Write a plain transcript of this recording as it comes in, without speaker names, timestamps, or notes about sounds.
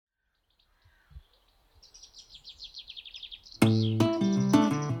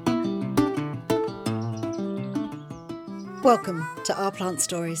Welcome to Our Plant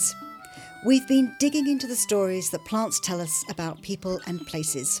Stories. We've been digging into the stories that plants tell us about people and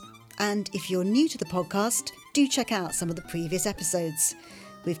places. And if you're new to the podcast, do check out some of the previous episodes.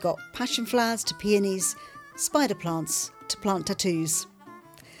 We've got passion flowers to peonies, spider plants to plant tattoos.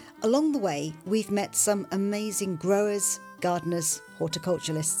 Along the way, we've met some amazing growers, gardeners,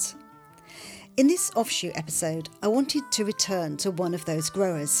 horticulturalists. In this offshoot episode, I wanted to return to one of those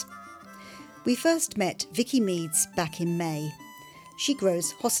growers. We first met Vicky Meads back in May. She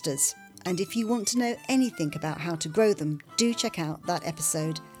grows hostas, and if you want to know anything about how to grow them, do check out that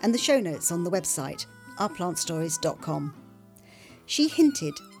episode and the show notes on the website, ourplantstories.com. She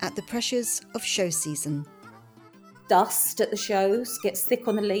hinted at the pressures of show season. Dust at the shows gets thick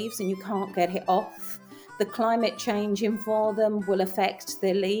on the leaves and you can't get it off. The climate changing for them will affect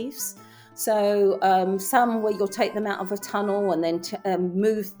their leaves. So some where you'll take them out of a tunnel and then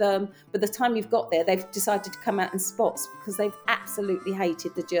move them. By the time you've got there, they've decided to come out in spots because they've absolutely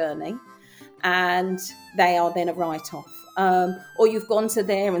hated the journey. And they are then a write-off. Or you've gone to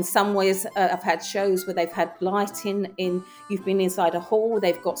there and somewhere I've had shows where they've had lighting in, you've been inside a hall,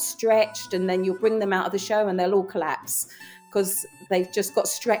 they've got stretched, and then you'll bring them out of the show and they'll all collapse because they've just got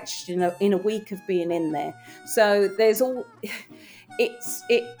stretched in a week of being in there. So there's all...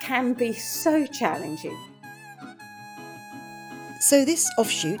 It can be so challenging. So this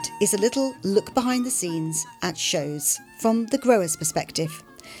offshoot is a little look behind the scenes at shows from the grower's perspective,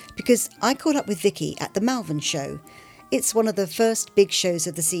 because I caught up with Vicky at the Malvern show. It's one of the first big shows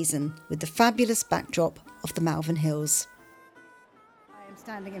of the season with the fabulous backdrop of the Malvern Hills. I am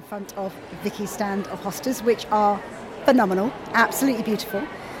standing in front of Vicky's stand of hostas, which are phenomenal, absolutely beautiful.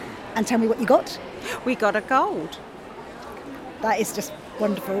 And tell me what you got. We got a gold. That is just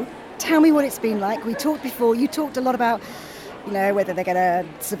wonderful. Tell me what it's been like. We talked before, you talked a lot about, whether they're going to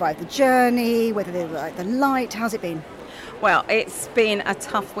survive the journey, whether they like the light. How's it been? Well, it's been a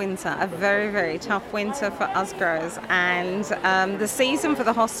tough winter, a very, very tough winter for us growers. And the season for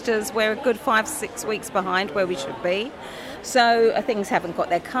the hostas, we're a good 5-6 weeks behind where we should be. So things haven't got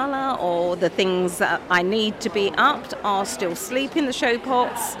their colour, or the things that I need to be upped are still asleep in the show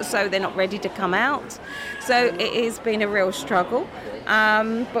pots, so they're not ready to come out. So it has been a real struggle,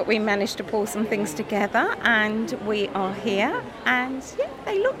 but we managed to pull some things together and we are here, and yeah,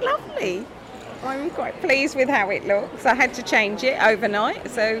 they look lovely. I'm quite pleased with how it looks. I had to change it overnight,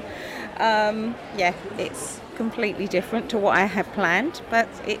 so it's completely different to what I had planned, but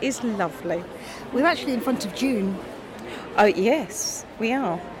it is lovely. We're actually in front of June. Oh yes, we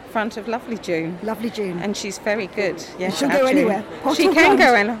are. Front of lovely June. Lovely June. And she's very good. Yes, she'll go anywhere. She can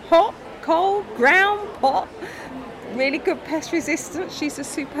go in hot, cold, ground, pot. Really good pest resistance. She's a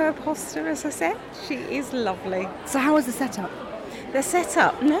superb hosta, as I said. She is lovely. So how was the setup? The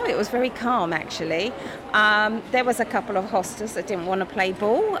setup? No, it was very calm actually. There was a couple of hostas that didn't want to play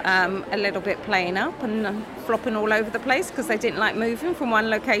ball, a little bit playing up and flopping all over the place because they didn't like moving from one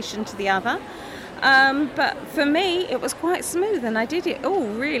location to the other. But for me, it was quite smooth, and I did it all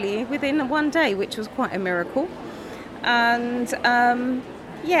really within one day, which was quite a miracle. And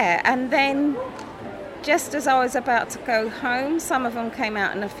and then just as I was about to go home, some of them came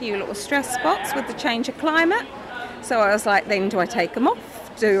out in a few little stress spots with the change of climate. So I was like, then do I take them off?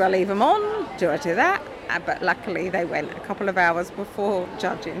 Do I leave them on? Do I do that? But luckily they went a couple of hours before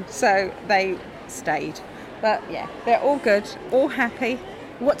judging, so they stayed. But yeah, they're all good, all happy.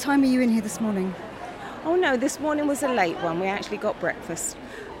 What time are you in here this morning? Oh no, this morning was a late one. We actually got breakfast.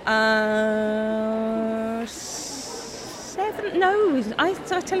 7? No, I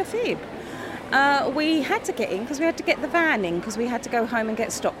tell a fib. We had to get in because we had to get the van in because we had to go home and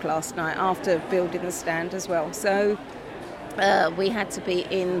get stock last night after building the stand as well. So we had to be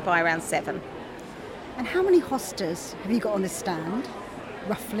in by around 7. And how many hostas have you got on this stand,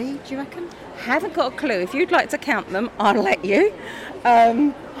 roughly, do you reckon? Haven't got a clue. If you'd like to count them, I'll let you.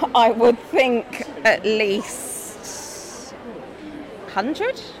 I would think at least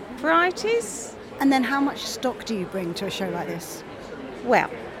 100 varieties. And then how much stock do you bring to a show like this? Well,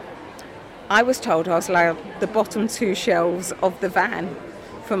 I was told I was allowed the bottom 2 shelves of the van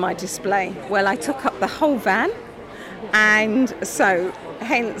for my display. Well, I took up the whole van, and so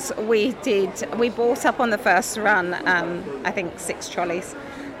hence we bought up on the first run, I think 6 trolleys.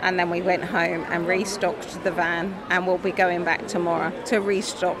 And then we went home and restocked the van, and we'll be going back tomorrow to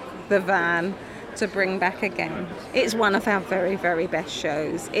restock the van to bring back again. It's one of our very, very best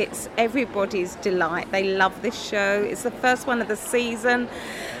shows. It's everybody's delight. They love this show. It's the first one of the season.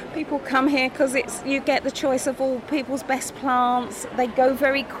 People come here because you get the choice of all people's best plants. They go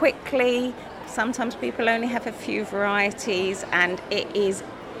very quickly. Sometimes people only have a few varieties, and it is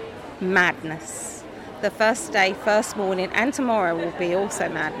madness. The first day, first morning, and tomorrow will be also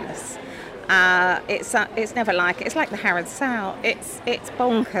madness. It's never like it. It's like the Harrod Sow. It's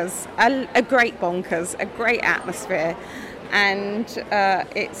bonkers, a great bonkers, a great atmosphere, and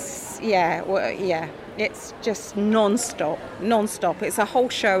it's just non-stop. It's a whole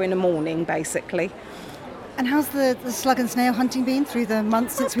show in the morning, basically. And how's the slug and snail hunting been through the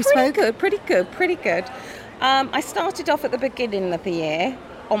months since we spoke? Pretty good. I started off at the beginning of the year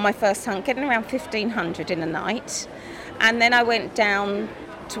on my first hunt, getting around 1,500 in a night, and then I went down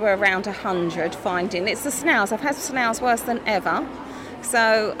to around 100 finding. It's the snails. I've had snails worse than ever.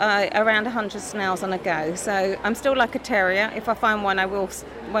 So around 100 snails on a go. So I'm still like a terrier. If I find one, I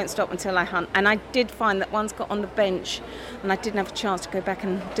won't stop until I hunt. And I did find that one's got on the bench and I didn't have a chance to go back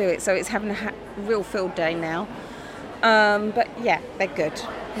and do it. So it's having a real field day now. But yeah, they're good.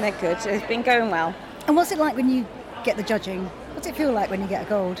 It's been going well. And what's it like when you get the judging? What's it feel like when you get a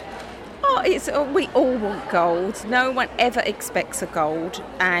gold? We all want gold. No one ever expects a gold,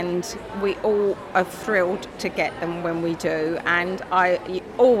 and we all are thrilled to get them when we do. And you're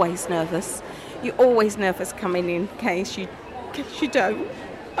always nervous. You're always nervous coming in case you don't.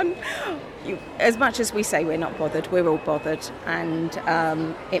 As much as we say we're not bothered, we're all bothered, and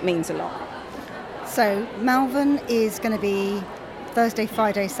it means a lot. So Malvern is going to be Thursday,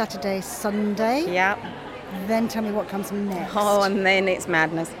 Friday, Saturday, Sunday. Yeah. Then tell me what comes next. Oh, and then it's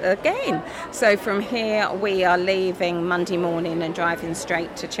madness again. So from here we are leaving Monday morning and driving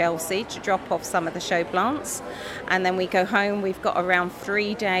straight to Chelsea to drop off some of the show plants. And then we go home. We've got around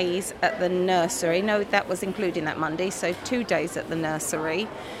 3 days at the nursery. No, that was including that Monday. So 2 days at the nursery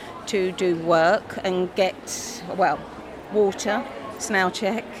to do work and get, water, snail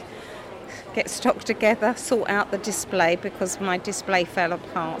check, get stock together, sort out the display because my display fell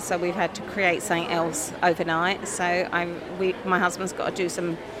apart, so we've had to create something else overnight. So my husband's got to do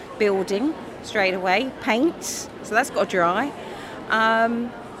some building straight away, paint, so that's got to dry.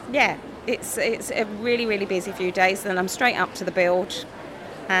 It's a really, really busy few days. Then I'm straight up to the build,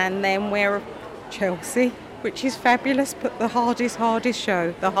 and then we're Chelsea, which is fabulous, but the hardest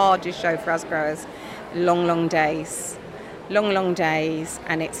show for us growers. Long days. Long days,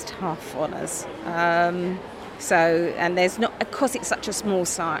 and it's tough on us. And there's not, because it's such a small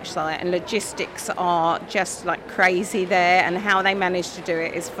site, and logistics are just like crazy there, and how they manage to do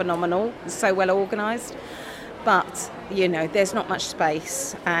it is phenomenal. It's so well organised, but there's not much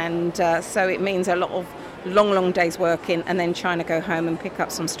space, and so it means a lot of long days working, and then trying to go home and pick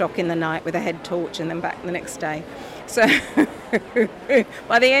up some stock in the night with a head torch, and then back the next day. So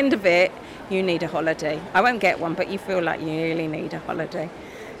by the end of it, you need a holiday. I won't get one, but you feel like you really need a holiday.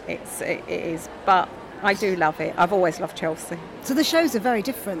 It is, but I do love it. I've always loved Chelsea. So the shows are very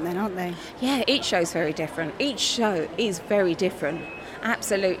different then, aren't they? Yeah, each show's very different. Each show is very different.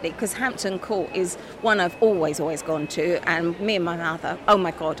 Absolutely, because Hampton Court is one I've always gone to, and me and my mother, oh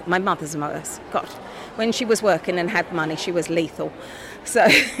my God, my mother's worse. God, when she was working and had money, she was lethal. So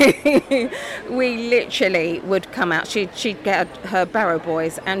we literally would come out, she'd get her barrow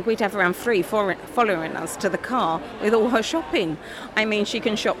boys, and we'd have around 3 following us to the car with all her shopping. I mean, she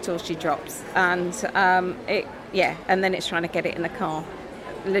can shop till she drops, and and then it's trying to get it in the car.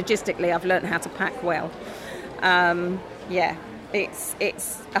 Logistically, I've learned how to pack well.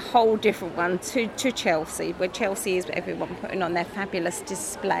 It's a whole different one to Chelsea, where Chelsea is everyone putting on their fabulous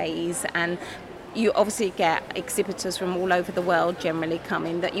displays, and you obviously get exhibitors from all over the world generally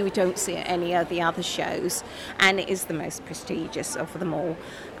coming that you don't see at any of the other shows, and it is the most prestigious of them all.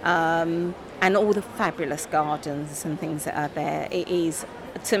 And all the fabulous gardens and things that are there, it is,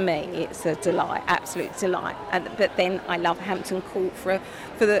 to me, it's a delight, absolute delight. But then I love Hampton Court for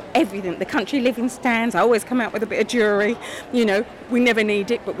everything, the country living stands. I always come out with a bit of jewellery. We never need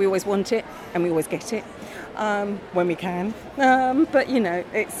it, but we always want it, and we always get it. When we can, but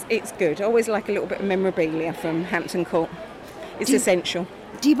it's good. I always like a little bit of memorabilia from Hampton Court. It's essential.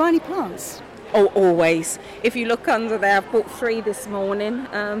 Do you buy any plants? Oh, always. If you look under there, I've bought 3 this morning.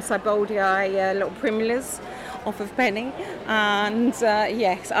 Cyboldii little primulas off of Penny, and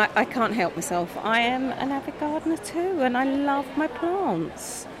yes, I can't help myself. I am an avid gardener too, and I love my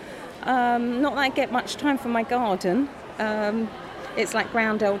plants. Not that I get much time for my garden. It's like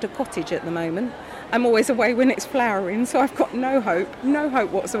ground elder cottage at the moment. I'm always away when it's flowering, so I've got no hope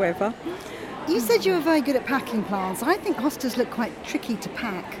whatsoever. You said you were very good at packing plants. I think hostas look quite tricky to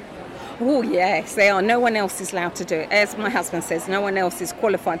pack. Oh yes, they are. No one else is allowed to do it. As my husband says, no one else is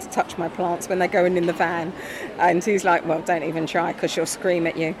qualified to touch my plants when they're going in the van. And he's like, well, don't even try because she'll scream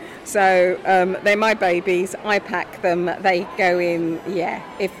at you. So they're my babies. I pack them. They go in,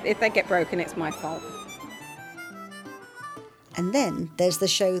 if they get broken, it's my fault. And then there's the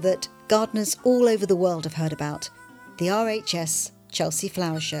show that gardeners all over the world have heard about, the RHS Chelsea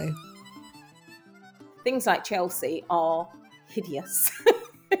Flower Show. Things like Chelsea are hideous.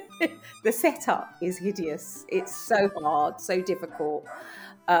 The setup is hideous. It's so hard, so difficult.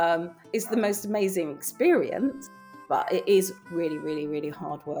 It's the most amazing experience, but it is really, really, really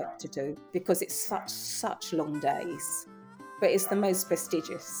hard work to do because it's such long days. But it's the most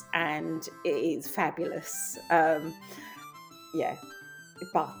prestigious and it is fabulous. But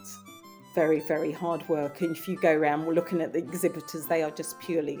very, very hard work. And if you go around looking at the exhibitors, they are just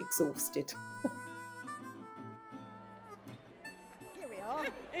purely exhausted. Here we are.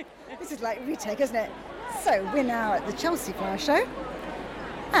 This is like a retake, isn't it? So we're now at the Chelsea Flower Show.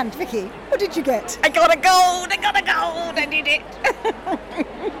 And Vicky, what did you get? I got a gold, I did it.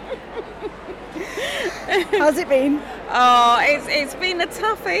 How's it been? Oh, it's been a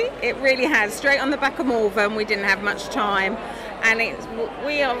toughie. It really has. Straight on the back of Malvern, we didn't have much time. And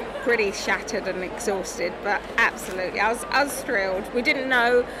we are pretty shattered and exhausted, but absolutely, I was thrilled. We didn't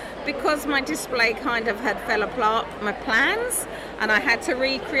know, because my display kind of had fell apart, my plans, and I had to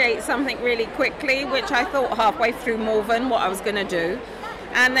recreate something really quickly, which I thought halfway through Malvern what I was going to do.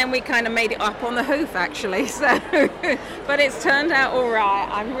 And then we kind of made it up on the hoof, actually. So, but it's turned out all right.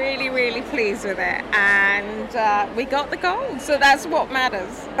 I'm really, really pleased with it. And we got the gold, so that's what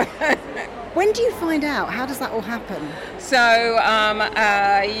matters. When do you find out? How does that all happen? So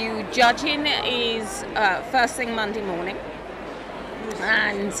you judging is first thing Monday morning.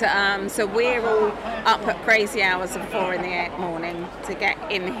 And so we're all up at crazy hours of 4 in the morning to get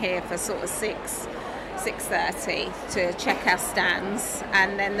in here for sort of 6:30 to check our stands,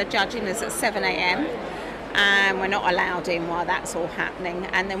 and then the judging is at 7 a.m. and we're not allowed in while that's all happening,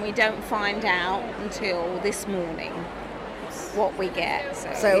 and then we don't find out until this morning what we get.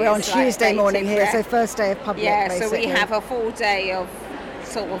 So we're on Tuesday morning here, so first day of public. Yeah, basically. so we have a full day of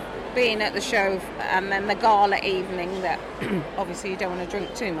sort of being at the show, and then the gala evening that obviously you don't want to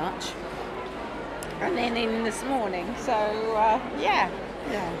drink too much, and then in this morning. So yeah.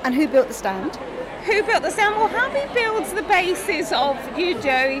 And who built the stand? Who built the stand? Well, hubby builds the bases of he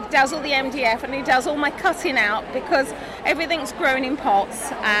does all the MDF and he does all my cutting out because everything's grown in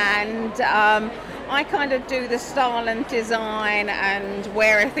pots, and I kind of do the style and design and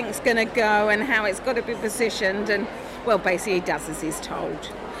where everything's going to go and how it's got to be positioned, and well, basically he does as he's told.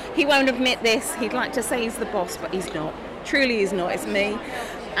 He won't admit this. He'd like to say he's the boss, but he's not. Truly he's not, it's me.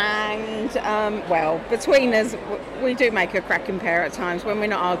 And well, between us we do make a cracking pair at times. When we're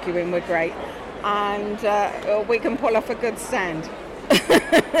not arguing, we're great, and we can pull off a good stand.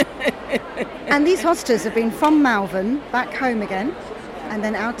 And these hostas have been from Malvern back home again and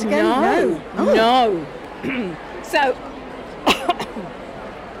then out again? No. So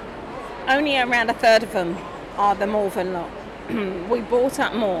only around a third of them are the Malvern lot. We bought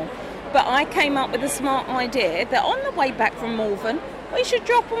up more, but I came up with a smart idea that on the way back from Malvern we should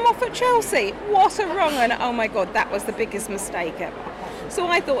drop them off at Chelsea. What a wrong one. Oh my God, that was the biggest mistake ever. So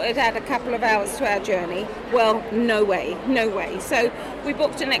I thought it'd add a couple of hours to our journey. Well, no way. So we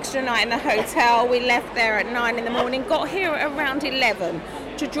booked an extra night in the hotel. We left there at 9 in the morning, got here at around 11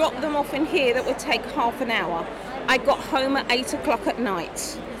 to drop them off in here. That would take half an hour. I got home at 8 o'clock at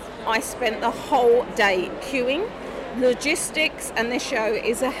night. I spent the whole day queuing. Logistics and this show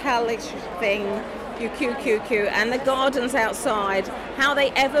is a hellish thing. You queue, and the gardens outside, how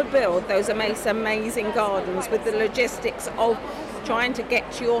they ever build those amazing gardens with the logistics of trying to get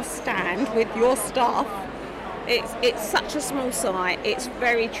to your stand with your staff. It's such a small site, it's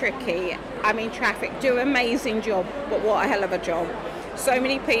very tricky. I mean, traffic do an amazing job, but what a hell of a job. So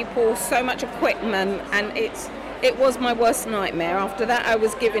many people, so much equipment, and it was my worst nightmare. After that I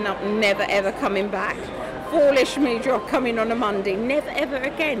was giving up, never ever coming back. Foolish me coming on a Monday. Never ever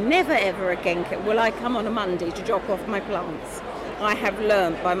again will I come on a Monday to drop off my plants. I have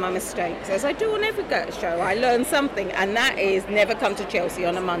learned by my mistakes, as I do on every show. I learn something, and that is never come to Chelsea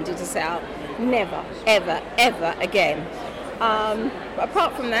on a Monday to set out. Never, ever again. But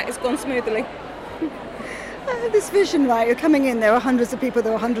apart from that, it's gone smoothly. I had this vision, right? You're coming in, there are hundreds of people,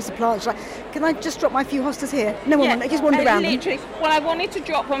 there are hundreds of plants. Like, can I just drop my few hostas here? No one, just wander around. Literally. Well, I wanted to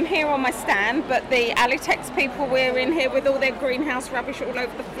drop them here on my stand, but the Alitex people were in here with all their greenhouse rubbish all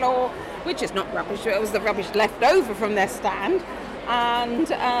over the floor, which is not rubbish, it was the rubbish left over from their stand.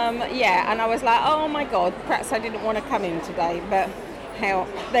 And and I was like, oh my God, perhaps I didn't want to come in today, but hell,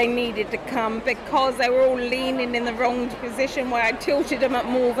 they needed to come because they were all leaning in the wrong position where I tilted them at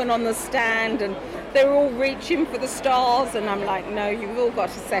Malvern on the stand, and they were all reaching for the stars, and I'm like, no, you've all got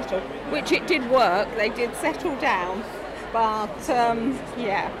to settle, which it did work. They did settle down, but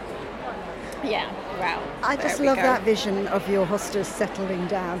Yeah, wow. I just love that vision of your hostas settling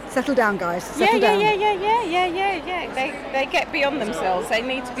down. Settle down, guys. Settle Yeah. down. They get beyond themselves. They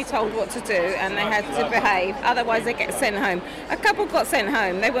need to be told what to do, and they have to behave. Otherwise, they get sent home. A couple got sent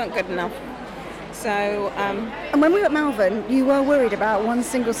home. They weren't good enough. So. And when we were at Malvern, you were worried about one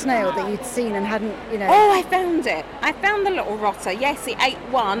single snail that you'd seen and hadn't, Oh, I found it. I found the little rotter. Yes, it ate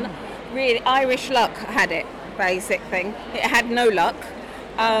one. Really, Irish luck had it. Basic thing. It had no luck.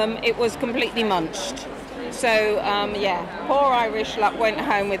 It was completely munched. So, poor Irish luck went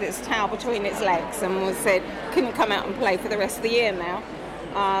home with its tail between its legs and said couldn't come out and play for the rest of the year now.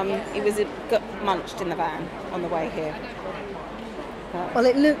 It got munched in the van on the way here. Well,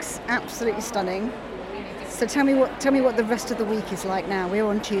 it looks absolutely stunning. So tell me what the rest of the week is like now. We're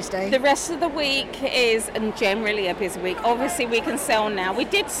on Tuesday. The rest of the week is generally a busy week. Obviously, we can sell now. We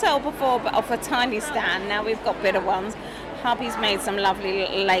did sell before, but off a tiny stand. Now we've got bigger ones. Hubby's made some lovely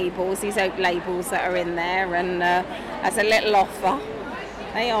little labels, these oak labels that are in there, and as a little offer.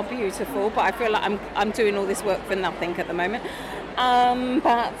 They are beautiful, but I feel like I'm doing all this work for nothing at the moment.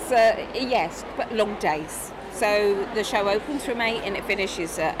 Yes, but long days. So the show opens from 8 and it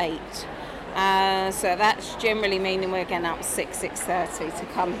finishes at 8. So that's generally meaning we're getting up 6:30 to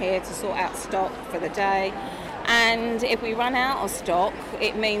come here to sort out stock for the day. And if we run out of stock,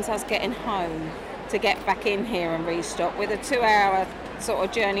 it means us getting home to get back in here and restock with a 2-hour sort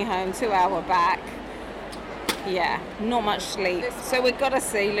of journey home, 2-hour back. Yeah, not much sleep. So we've got to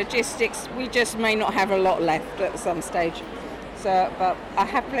see logistics. We just may not have a lot left at some stage. So, but I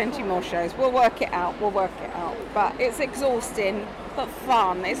have plenty more shows. We'll work it out. But it's exhausting, but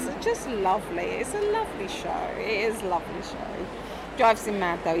fun. It's just lovely. It's a lovely show. It is a lovely show. Drives him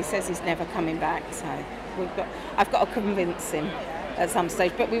mad though. He says he's never coming back. So I've got to convince him at some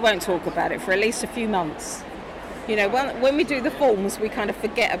stage, but we won't talk about it for at least a few months. When we do the forms, we kind of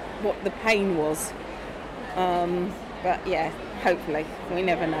forget what the pain was. But yeah, hopefully, we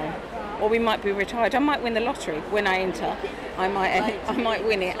never know. Or we might be retired. I might win the lottery when I enter. I might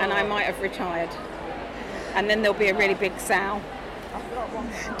win it, and I might have retired. And then there'll be a really big sale.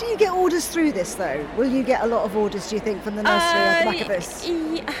 Do you get orders through this though? Will you get a lot of orders, do you think, from the nursery off the back of this?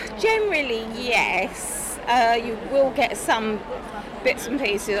 Generally, yes. You will get some bits and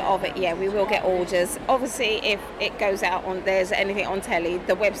pieces of it. Yeah, we will get orders. Obviously, if it goes out there's anything on telly,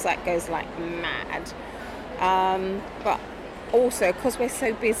 the website goes like mad. But also, because we're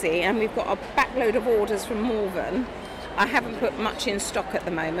so busy and we've got a backload of orders from Malvern, I haven't put much in stock at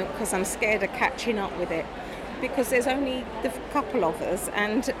the moment because I'm scared of catching up with it. Because there's only the couple of us,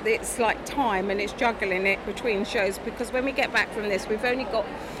 and it's like time, and it's juggling it between shows. Because when we get back from this, we've only got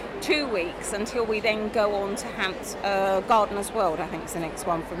 2 weeks until we then go on to Gardener's World, I think is the next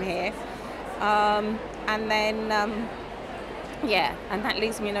one from here. And then, and that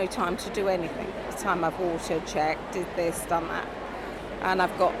leaves me no time to do anything. The time I've watered, checked, did this, done that. And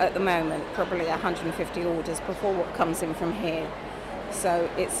I've got, at the moment, probably 150 orders before what comes in from here. So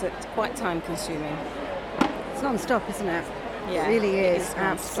it's quite time consuming. It's non-stop, isn't it? Yeah, it really is non-stop.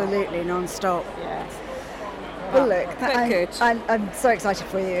 Absolutely non-stop. Yeah. Well, look, good. I'm so excited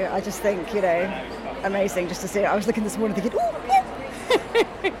for you. I just think, amazing just to see it. I was looking this morning thinking,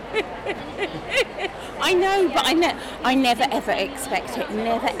 I know, but I never ever expect it.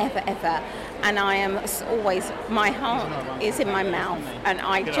 Never ever. And I am always, my heart is in my mouth, and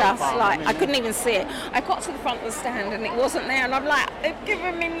I just I couldn't even see it. I got to the front of the stand and it wasn't there, and I'm like, they've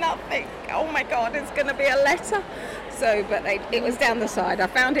given me nothing. Oh my God, it's going to be a letter. So, but it was down the side. I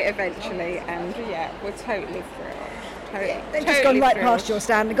found it eventually, and yeah, we're totally thrilled. They've just gone right past your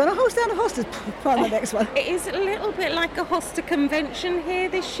stand and gone, a whole stand of hostas, find the next one. It is a little bit like a Hosta convention here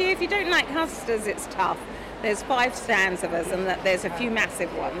this year. If you don't like hostas, it's tough. There's 5 stands of us, and there's a few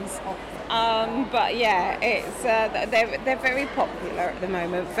massive ones. But yeah, it's they're very popular at the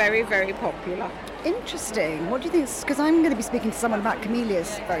moment. Very, very popular. Interesting. What do you think? Because I'm going to be speaking to someone about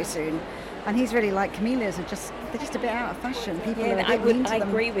camellias very soon, and he's really like camellias they're just a bit out of fashion. People are a bit mean to them. I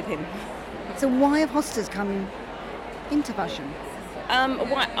agree with him. So why have hostas come into fashion?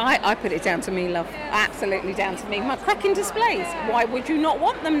 I put it down to me, love. Absolutely down to me. My cracking displays. Why would you not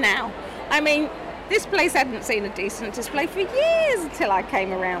want them now? I mean, this place hadn't seen a decent display for years until I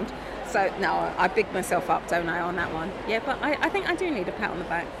came around. So, no, I big myself up, don't I, on that one? Yeah, but I think I do need a pat on the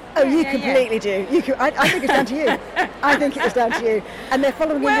back. Oh, you completely do. I think it's down to you. I think it's down to you. And they're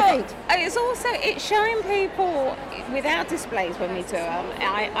following in your feet. It's showing people without displays when we do them.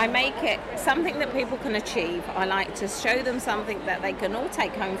 I make it something that people can achieve. I like to show them something that they can all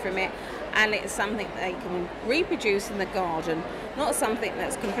take home from it, and it's something they can reproduce in the garden, not something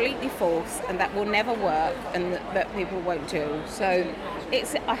that's completely false and that will never work and that people won't do. So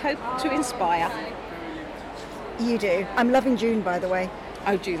I hope to inspire. You do. I'm loving June, by the way.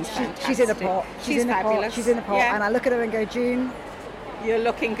 Oh, June's fantastic. She's in a pot. She's fabulous. She's in a pot. Yeah. And I look at her and go, June, You're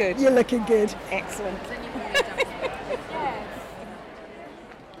looking good. you're looking good. Excellent.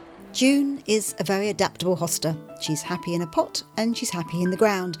 June is a very adaptable hosta. She's happy in a pot and she's happy in the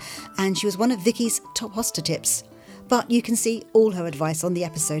ground. And she was one of Vicky's top hosta tips. But you can see all her advice on the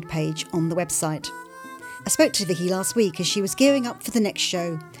episode page on the website. I spoke to Vicky last week as she was gearing up for the next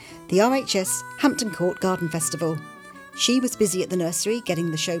show, the RHS Hampton Court Garden Festival. She was busy at the nursery getting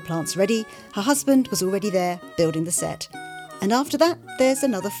the show plants ready. Her husband was already there building the set. And after that, there's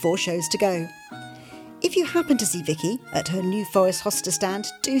another 4 shows to go. If you happen to see Vicky at her New Forest Hosta stand,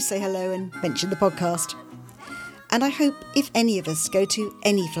 do say hello and mention the podcast. And I hope if any of us go to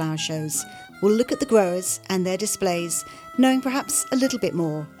any flower shows, we'll look at the growers and their displays, knowing perhaps a little bit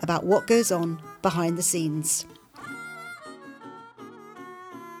more about what goes on behind the scenes.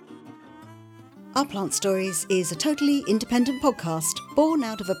 Our Plant Stories is a totally independent podcast born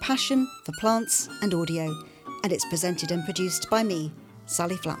out of a passion for plants and audio, and it's presented and produced by me,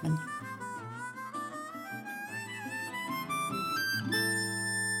 Sally Flatman.